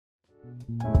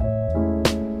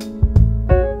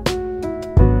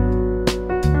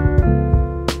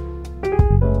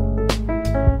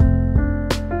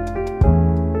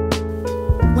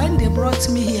When they brought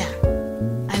me here,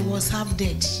 I was half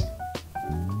dead.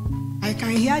 I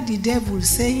can hear the devil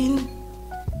saying,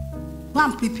 "Go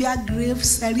and prepare grave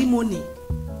ceremony.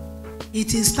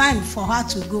 It is time for her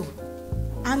to go."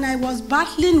 And I was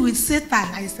battling with Satan.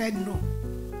 I said, "No.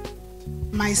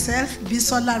 Myself,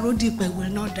 Bisola Rodipe,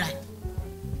 will not die.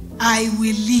 I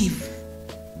will live.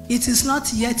 It is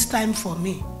not yet time for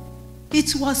me."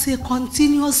 It was a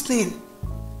continuous thing.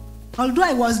 Although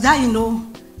I was dying,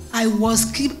 I was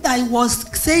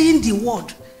saying the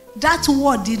word. That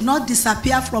word did not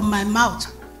disappear from my mouth.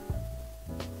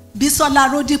 Bisola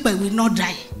Rodipe will not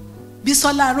die.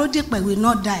 Bisola Rodipe will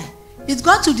not die. It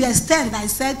got to the extent I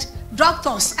said,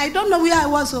 "Doctors," I don't know where I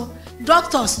was,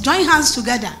 "Doctors, join hands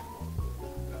together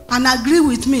and agree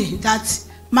with me that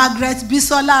Margaret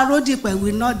Bisola Rodipe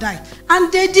will not die."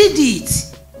 And they did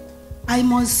it. I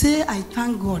must say I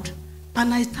thank God.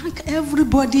 And I thank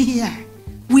everybody here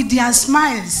with their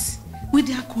smiles, with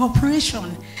their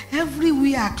cooperation.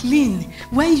 Everywhere clean.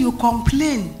 When you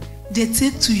complain, they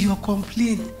take to your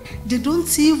complaint. They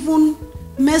don't even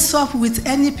mess up with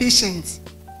any patient.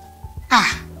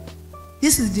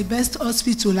 This is the best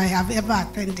hospital I have ever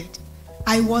attended.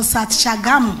 I was at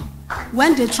Shagamu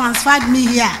when they transferred me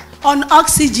here on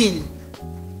oxygen.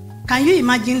 Can you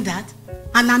imagine that?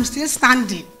 And I'm still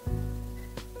standing.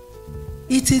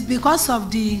 It is because of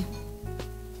the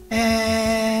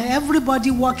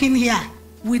everybody working here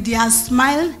with their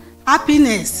smile,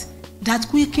 happiness, that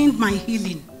quickened my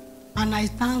healing. And I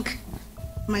thank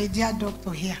my dear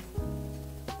doctor here.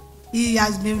 He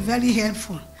has been very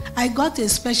helpful. I got a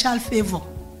special favor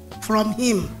from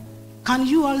him. Can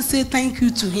you all say thank you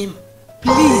to him?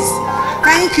 Please,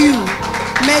 thank you.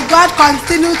 May God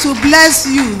continue to bless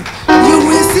you. You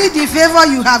will see the favor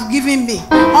you have given me.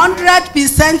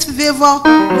 100% favor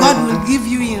God will give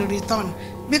you in return.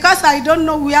 Because I don't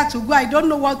know where to go. I don't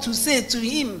know what to say to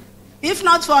him. If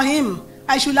not for him,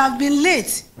 I should have been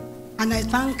late. And I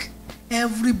thank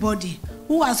everybody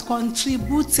who has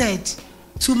contributed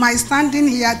to my standing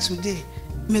here today.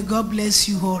 May God bless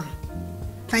you all.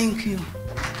 Thank you.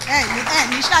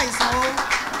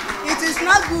 It is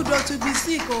not good to be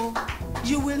sick.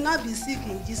 You will not be sick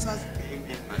in Jesus' name.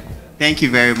 Thank you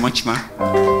very much, ma.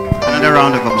 Another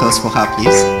round of applause for her,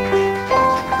 please.